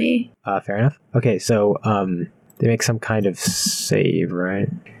closest to me. Fair enough. Okay, so they make some kind of save, right?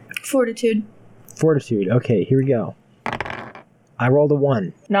 Fortitude. Fortitude. Okay, here we go. I rolled a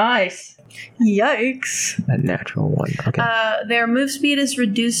 1. Nice. Yikes. A natural 1. Okay. Their move speed is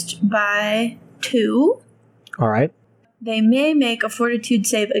reduced by 2. All right. They may make a fortitude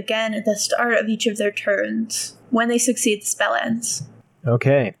save again at the start of each of their turns. When they succeed, the spell ends.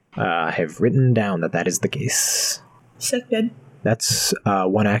 Okay. I have written down that is the case. So good. That's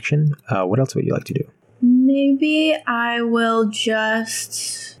 1 action. What else would you like to do? Maybe I will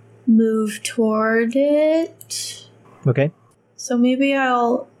just move toward it. Okay. So maybe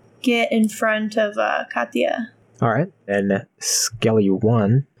I'll get in front of Katya. All right. Then Skelly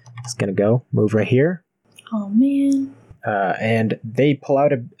 1 is going to go. Move right here. Oh, man. And they pull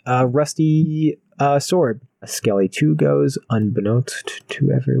out a rusty sword. Skelly 2 goes unbeknownst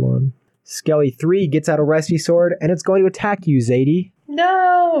to everyone. Skelly 3 gets out a rusty sword, and it's going to attack you, Zadie.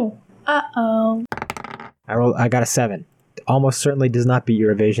 No. Uh-oh. I got a 7. Almost certainly does not beat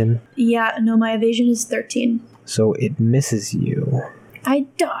your evasion, Yeah, no, my evasion is 13. so it misses you. I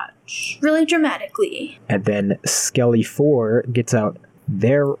dodge really dramatically. And then Skelly 4 gets out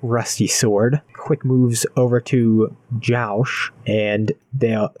their rusty sword, quick moves over to Josh, and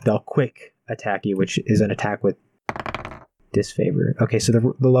they'll quick attack you, which is an attack with disfavor. Okay, so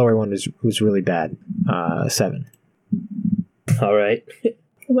the lower one was really bad. 7. All right.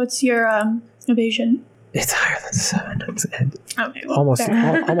 What's your evasion? It's higher than 7. Okay, well, Almost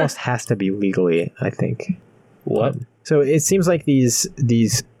fair. almost has to be legally, I think. What? So it seems like these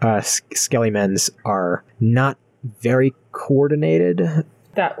Skelly men's are not very coordinated.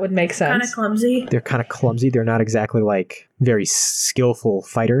 That would make Kind sense. of clumsy. They're kind of clumsy. They're not exactly like very skillful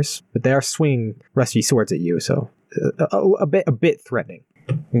fighters, but they are swinging rusty swords at you, so a bit threatening.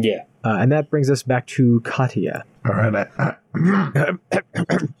 Yeah. And that brings us back to Katya. All right.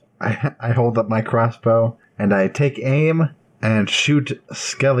 I hold up my crossbow and I take aim and shoot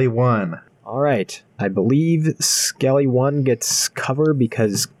Skelly 1. All right. I believe Skelly 1 gets cover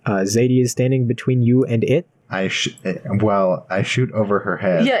because Zadie is standing between you and it. I shoot over her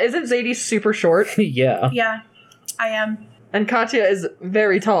head. Yeah, isn't Zadie super short? Yeah. Yeah, I am. And Katya is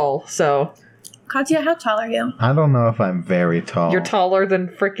very tall, so Katya, how tall are you? I don't know if I'm very tall. you're taller than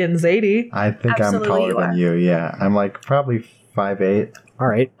frickin' Zadie. I think Absolutely I'm taller you than are. you. Yeah, I'm like probably 5'8". All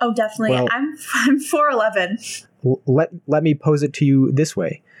right. Oh, definitely. Well- I'm 4'11". Let me pose it to you this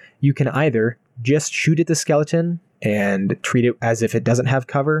way. You can either just shoot at the skeleton and treat it as if it doesn't have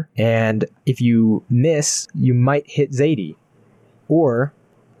cover, and if you miss, you might hit Zadie. Or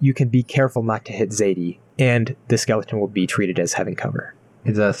you can be careful not to hit Zadie, and the skeleton will be treated as having cover.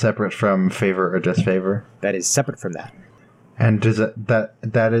 Is that separate from favor or disfavor? That is separate from that. And does it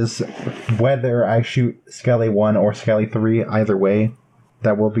that is whether I shoot Skelly 1 or Skelly 3, either way,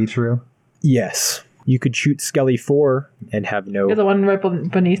 that will be true? Yes. You could shoot Skelly 4 and have no You're the one right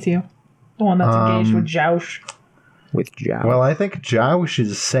beneath you. The one that's engaged with Joush. with Jow. Well, I think Joush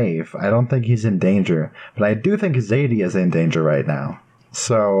is safe. I don't think he's in danger. But I do think Zadie is in danger right now.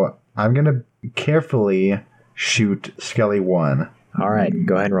 So I'm going to carefully shoot Skelly 1. All right,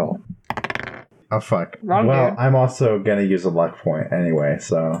 go ahead and roll. Oh, fuck. Wrong well, dude. I'm also going to use a luck point anyway,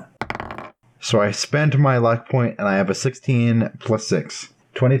 so... So I spent my luck point, and I have a 16 plus 6.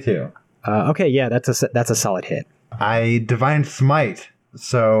 22. Okay, yeah, that's a solid hit. I Divine Smite,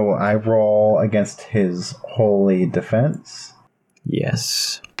 so I roll against his Holy Defense.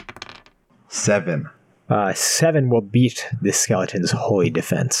 Yes. 7. 7 will beat the skeleton's holy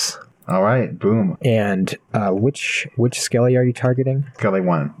defense. All right, boom. And which Skelly are you targeting? Skelly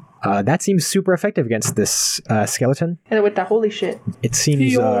 1. That seems super effective against this skeleton. Hit it with that holy shit. It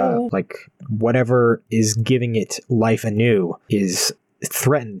seems Yo. like whatever is giving it life anew is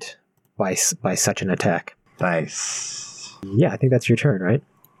threatened by such an attack. Nice. Yeah, I think that's your turn, right?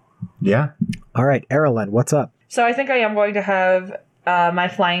 Yeah? All right, Erlen, what's up? So I think I am going to have my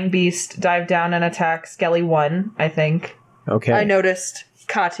flying beast dive down and attack Skelly 1, I think. Okay. I noticed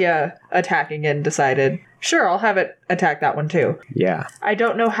Katya attacking and decided, sure, I'll have it attack that one too. Yeah. I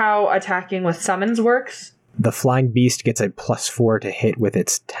don't know how attacking with summons works. The flying beast gets a +4 to hit with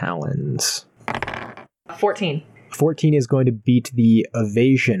its talons. 14. 14 is going to beat the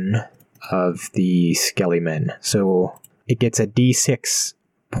evasion of the Skelly men. So it gets a d6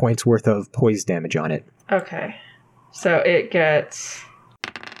 points worth of poise damage on it. Okay. So it gets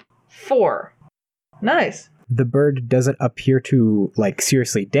 4. Nice. The bird doesn't appear to,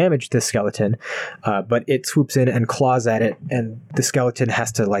 seriously damage the skeleton, but it swoops in and claws at it, and the skeleton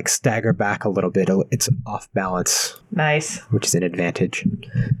has to, stagger back a little bit. It's off balance. Nice. Which is an advantage.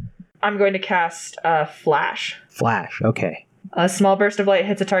 I'm going to cast Flash. Flash, okay. A small burst of light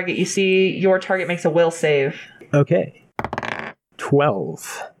hits a target you see. Your target makes a will save. Okay.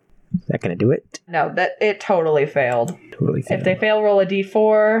 12. Is that going to do it? No, it totally failed. Totally failed. If they fail, roll a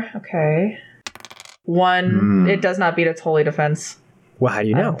d4. Okay. 1. It does not beat its holy defense. Well, how do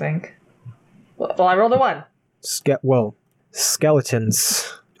you know? I don't think. Well, I rolled a 1.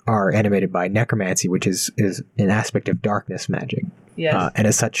 Skeletons are animated by necromancy, which is an aspect of darkness magic. Yes. And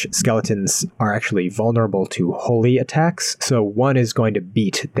as such, skeletons are actually vulnerable to holy attacks. So 1 is going to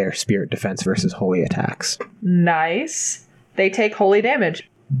beat their spirit defense versus holy attacks. Nice. They take holy damage.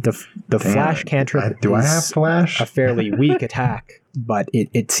 The flash cantrip do I have is flash? a fairly weak attack, but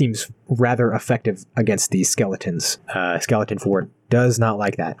it seems rather effective against these skeletons. Skeleton 4 does not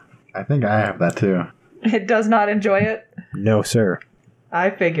like that. I think I have that too. It does not enjoy it? No, sir. I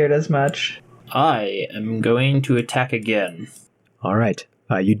figured as much. I am going to attack again. All right.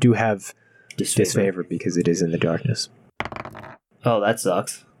 You do have Disfavor. disfavor because it is in the darkness. Oh, that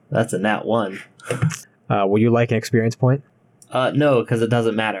sucks. That's a nat 1. Would you like an experience point? No, because it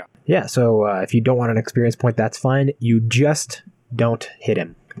doesn't matter. Yeah, so if you don't want an experience point, that's fine. You just don't hit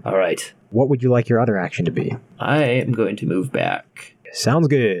him. All right. What would you like your other action to be? I am going to move back. Sounds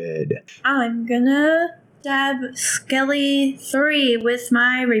good. I'm gonna stab Skelly 3 with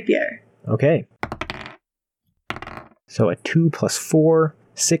my rapier. Okay. So a 2 plus 4,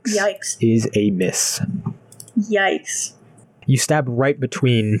 6 Yikes. is a miss. Yikes. You stab right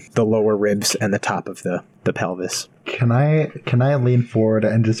between the lower ribs and the top of the pelvis. Can I lean forward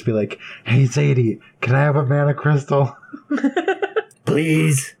and just be like, "Hey Zadie, can I have a mana crystal?"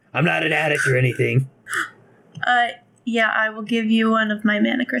 Please. I'm not an addict or anything. Yeah, I will give you one of my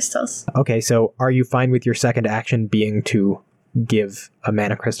mana crystals. Okay, so are you fine with your second action being to give a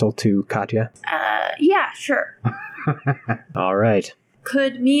mana crystal to Katya? Yeah, sure. All right.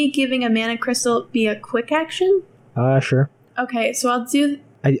 Could me giving a mana crystal be a quick action? Sure. Okay, so I'll do...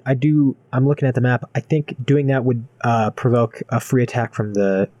 I'm looking at the map. I think doing that would provoke a free attack from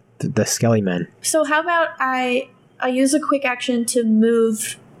the Skelly men. So how about I use a quick action to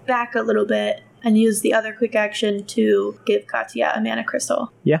move back a little bit and use the other quick action to give Katya a mana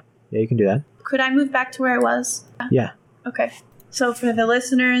crystal. Yeah, you can do that. Could I move back to where I was? Yeah. Okay. So for the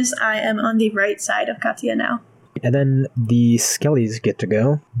listeners, I am on the right side of Katya now. And then the Skellies get to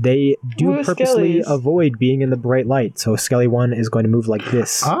go. They do Woo, purposely Skellies. avoid being in the bright light. So Skelly 1 is going to move like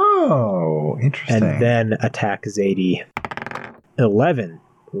this. Oh, interesting. And then attack Zadie. 11.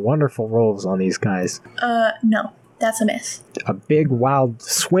 Wonderful rolls on these guys. No. That's a miss. A big wild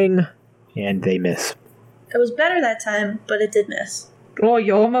swing, and they miss. It was better that time, but it did miss. Oh,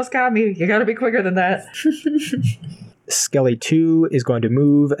 you almost got me. You gotta be quicker than that. Skelly 2 is going to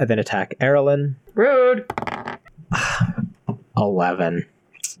move and then attack Erlen. Rude. 11.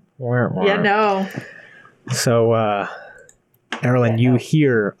 Yeah, no. So, Erlen, you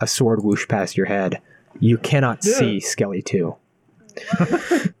hear a sword whoosh past your head. You cannot see Skelly 2.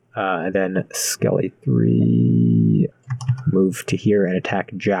 And then Skelly 3 move to here and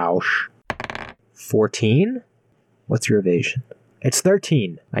attack Joush. 14? What's your evasion? It's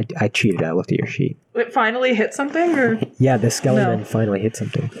 13. I cheated. I looked at your sheet. It finally hit something, or? Yeah, the skeleton No. finally hit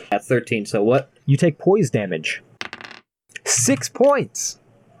something. At 13, so what? You take poise damage. 6 points!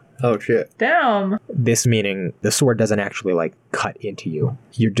 Oh, shit. Damn. This meaning the sword doesn't actually, cut into you.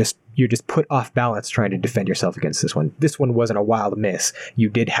 You're just put off balance trying to defend yourself against this one. This one wasn't a wild miss. You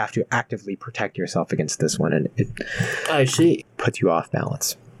did have to actively protect yourself against this one, and it I see. puts you off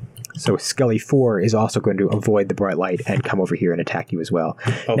balance. So Skelly 4 is also going to avoid the bright light and come over here and attack you as well.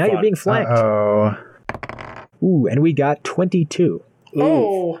 Oh, Now fun. you're being flanked. Oh, Ooh, and we got 22.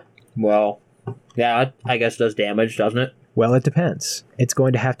 Oh. Well, yeah, I guess does damage, doesn't it? Well, it depends. It's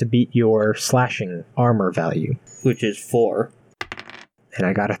going to have to beat your slashing armor value. Which is 4. And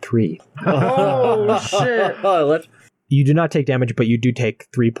I got a 3. Oh, shit. Let's... You do not take damage, but you do take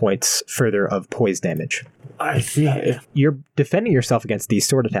 3 points further of poise damage. I see. You're defending yourself against these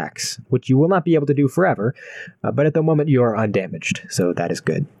sword attacks, which you will not be able to do forever, but at the moment you are undamaged, so that is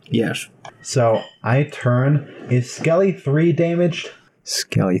good. Yes. so I turn. Is Skelly 3 damaged?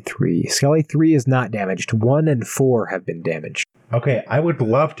 Skelly 3. Skelly 3 is not damaged. 1 and 4 have been damaged. Okay, I would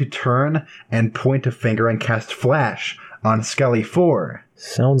love to turn and point a finger and cast Flash on Skelly 4.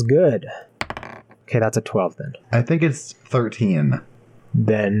 Sounds good. Okay, that's a 12 then. I think it's 13.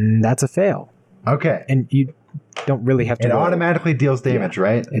 Then that's a fail. Okay. And you don't really have to It roll. automatically deals damage,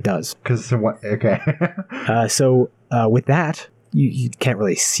 right? It does. Because what? Okay. So with that, you can't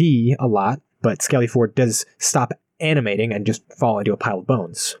really see a lot, but Skelly 4 does stop animating and just fall into a pile of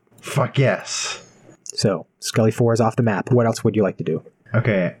bones. Fuck yes. So Skelly 4 is off the map. What else would you like to do?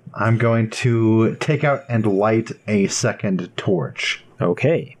 Okay, I'm going to take out and light a second torch.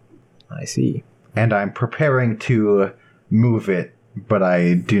 Okay, I see. And I'm preparing to move it, but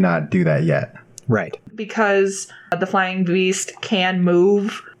I do not do that yet. Right. Because the flying beast can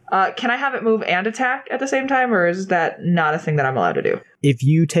move. Can I have it move and attack at the same time, or is that not a thing that I'm allowed to do? If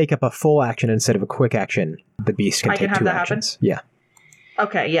you take up a full action instead of a quick action, the beast can I take can have 2 that actions. Yeah.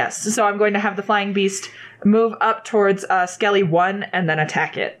 Okay, yes. So I'm going to have the flying beast move up towards Skelly 1 and then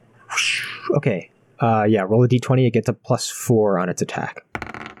attack it. Okay. Yeah, roll a d20. It gets a +4 on its attack.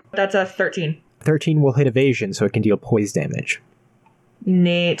 That's a 13. 13 will hit evasion, so it can deal poise damage.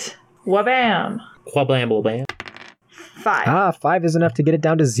 Neat. Wabam. Quablamble bam. 5. 5 is enough to get it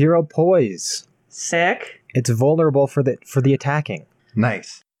down to 0 poise. Sick. It's vulnerable for the attacking.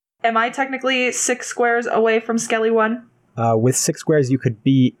 Nice. Am I technically 6 squares away from Skelly 1? With 6 squares, you could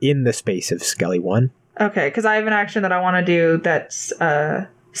be in the space of Skelly 1. Okay, because I have an action that I want to do that's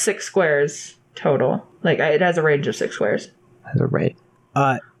 6 squares total. Like, it has a range of 6 squares. That's right.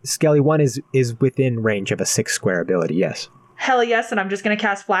 Skelly 1 is within range of a 6 square ability, yes. Hell yes, and I'm just going to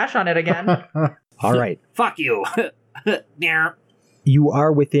cast Flash on it again. All right. Fuck you. Yeah. You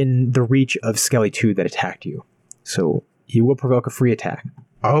are within the reach of Skelly 2 that attacked you. So you will provoke a free attack.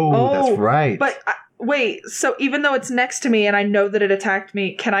 Oh, that's right. But wait, so even though it's next to me and I know that it attacked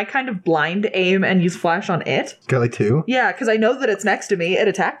me, can I kind of blind aim and use Flash on it? Skelly 2? Yeah, because I know that it's next to me. It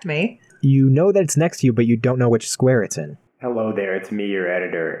attacked me. You know that it's next to you, but you don't know which square it's in. Hello there, it's me, your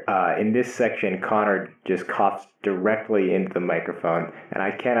editor. In this section, Connor just coughs directly into the microphone, and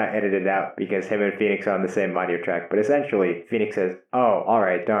I cannot edit it out because him and Phoenix are on the same audio track. But essentially, Phoenix says, oh,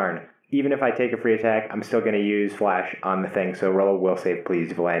 alright, darn. Even if I take a free attack, I'm still going to use Flash on the thing, so roll a will save,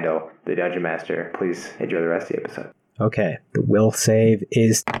 please, Volando, the Dungeon Master. Please enjoy the rest of the episode. Okay, the will save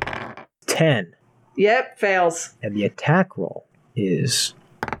is 10, Yep, fails. and the attack roll is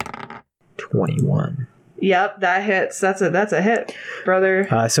 21. Yep, that hits. That's a hit, brother.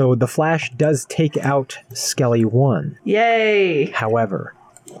 So the Flash does take out Skelly 1. Yay. However,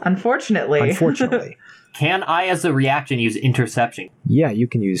 Unfortunately. Can I, as a reaction, use interception? yeah, you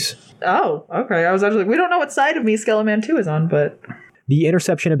can use... Oh, okay. I was actually... We don't know what side of me Skeleman 2 is on, but... The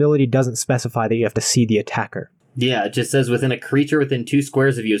interception ability doesn't specify that you have to see the attacker. Yeah, it just says within a creature within 2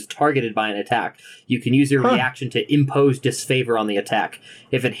 squares of you is targeted by an attack. You can use your reaction to impose disfavor on the attack.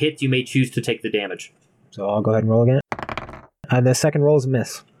 If it hits, you may choose to take the damage. So I'll go ahead and roll again. And the second roll is a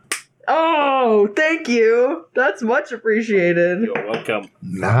miss. Oh, thank you. That's much appreciated. You're welcome.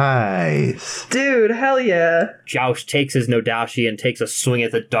 Nice. Dude, hell yeah. Joush takes his Nodashi and takes a swing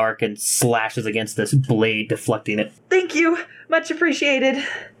at the dark and slashes against this blade, deflecting it. Thank you. Much appreciated.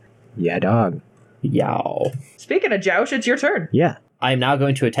 Yeah, dog. Yow. Speaking of Joush, it's your turn. Yeah. I am now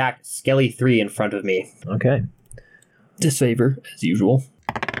going to attack Skelly 3 in front of me. Okay. Disfavor, as usual.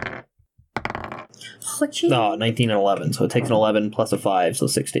 What Oh, 19 and 11, so it takes an 11 plus a 5, so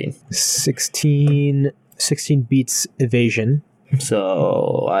 16. 16 beats evasion.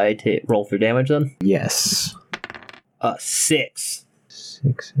 So I roll for damage then? Yes. 6.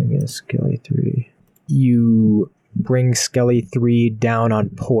 6 against Skelly 3. You bring Skelly 3 down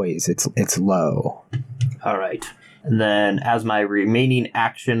on poise. It's low. Alright. And then as my remaining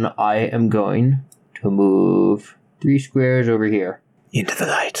action, I am going to move 3 squares over here. Into the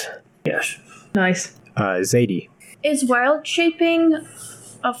light. Yes. Nice. Zadie. Is wild shaping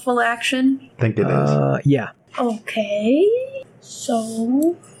a full action? I think it is. Yeah. Okay.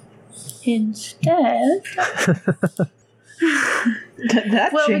 So instead, That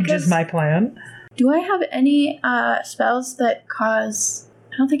Well, changes because- my plan. do I have any spells that cause?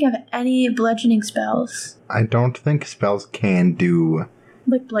 I don't think I have any bludgeoning spells, I don't think spells can do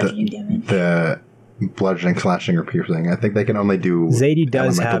like bludgeoning damage. the bludgeoning, slashing, or piercing. I think they can only do Zadie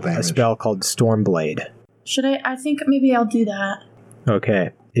does elemental have a damage. spell called Stormblade. Should I? I think maybe I'll do that.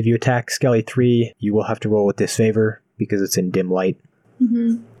 Okay. If you attack Skelly 3, you will have to roll with disfavor because it's in dim light.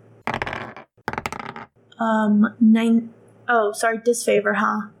 Mm-hmm. 9. Oh, sorry, disfavor,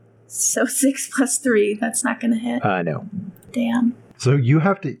 huh? So 6 plus 3. That's not gonna hit. No. Damn. So you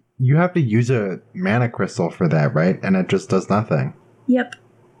have to use a mana crystal for that, right? And it just does nothing. Yep.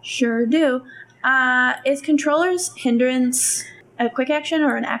 Sure do. Is controller's hindrance a quick action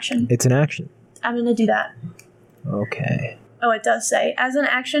or an action? It's an action. I'm gonna do that. Okay. Oh, it does say, as an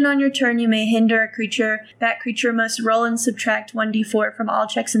action on your turn, you may hinder a creature. That creature must roll and subtract 1d4 from all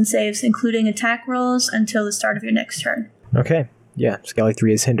checks and saves, including attack rolls, until the start of your next turn. Okay. Yeah, Skelly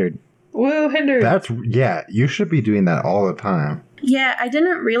 3 is hindered. Woo, hindered. Yeah, you should be doing that all the time. Yeah, I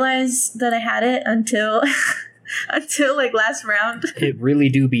didn't realize that I had it until until like last round. It really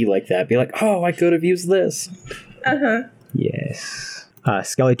do be like that. Be like, oh, I could have used this. Uh-huh. Yes.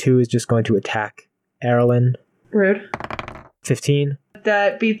 Skelly 2 is just going to attack Erlen. Rude. 15.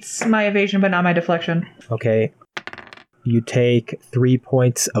 That beats my evasion, but not my deflection. Okay. You take 3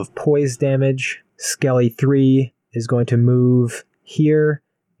 points of poise damage. Skelly 3 is going to move here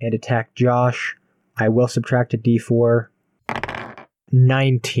and attack Josh. I will subtract a d4.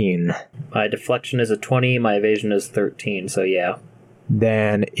 19. My deflection is a 20, my evasion is 13, so yeah.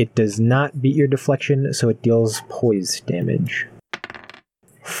 Then it does not beat your deflection, so it deals poise damage.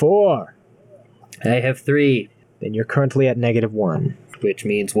 4. I have 3. Then you're currently at -1. Which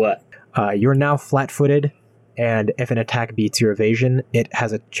means what? You're now flat-footed, and if an attack beats your evasion, it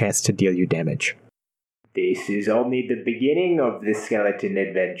has a chance to deal you damage. This is only the beginning of the skeleton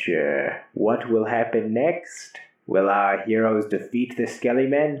adventure. What will happen next? Will our heroes defeat the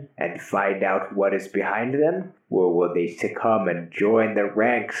Skellymen and find out what is behind them? Or will they succumb and join the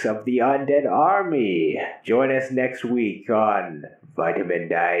ranks of the undead army? Join us next week on Vitamin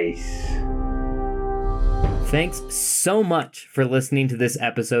Dice. Thanks so much for listening to this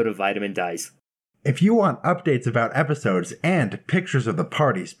episode of Vitamin Dice. If you want updates about episodes and pictures of the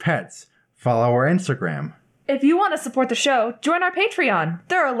party's pets, follow our Instagram. If you want to support the show, join our Patreon.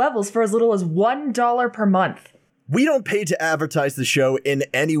 There are levels for as little as $1 per month. We don't pay to advertise the show in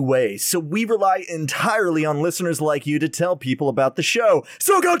any way, so we rely entirely on listeners like you to tell people about the show.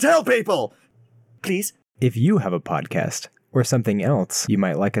 So go tell people! Please. If you have a podcast or something else you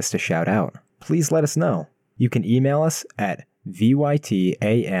might like us to shout out, please let us know. You can email us at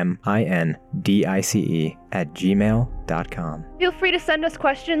vytamindice@gmail.com. Feel free to send us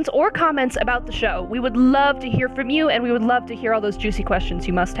questions or comments about the show. We would love to hear from you, and we would love to hear all those juicy questions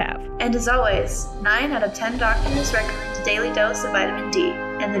you must have. And as always, 9 out of 10 doctors recommend a daily dose of vitamin D,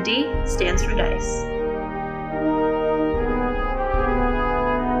 and the D stands for dice.